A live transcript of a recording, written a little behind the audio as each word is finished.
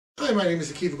Hi, my name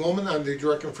is Goldman. I'm the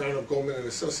director and founder of Goldman and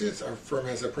Associates. Our firm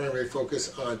has a primary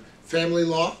focus on family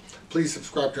law. Please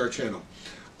subscribe to our channel.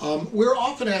 We're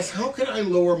often asked, how can I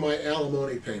lower my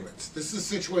alimony payments? This is a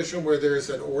situation where there is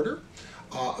an order,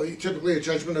 typically a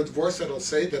judgment of divorce that will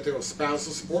say that there will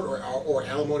spousal support or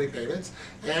alimony payments,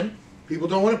 and people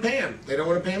don't want to pay them. They don't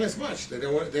want to pay them as much. They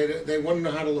want to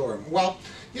know how to lower them. Well,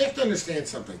 you have to understand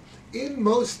something. In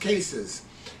most cases,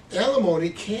 alimony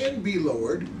can be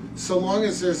lowered so long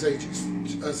as there's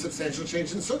a substantial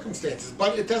change in circumstances,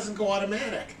 but it doesn't go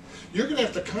automatic. You're going to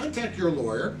have to contact your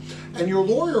lawyer, and your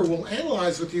lawyer will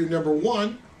analyze with you, number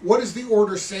one, what does the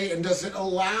order say, and does it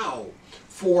allow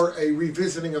for a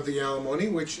revisiting of the alimony,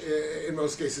 which in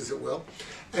most cases it will,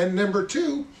 and number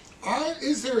two,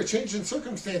 is there a change in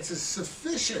circumstances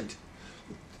sufficient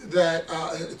that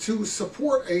to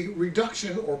support a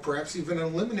reduction or perhaps even an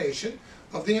elimination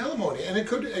of the alimony. And it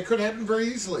could happen very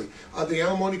easily. The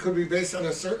alimony could be based on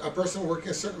a person working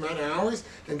a certain amount of hours,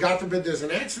 and God forbid there's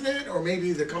an accident, or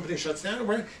maybe the company shuts down,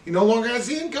 or he no longer has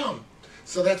the income.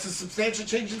 So that's a substantial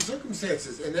change in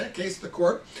circumstances. In that case, the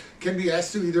court can be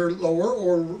asked to either lower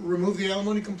or remove the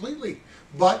alimony completely.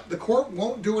 But the court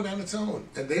won't do it on its own.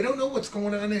 And they don't know what's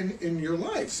going on in your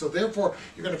life. So therefore,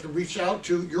 you're going to have to reach out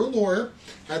to your lawyer,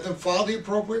 have them file the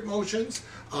appropriate motions,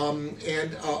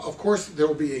 and of course, there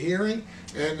will be a hearing,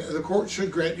 and the court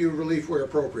should grant you relief where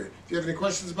appropriate. If you have any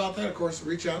questions about that, of course,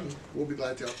 reach out and we'll be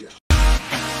glad to help you out.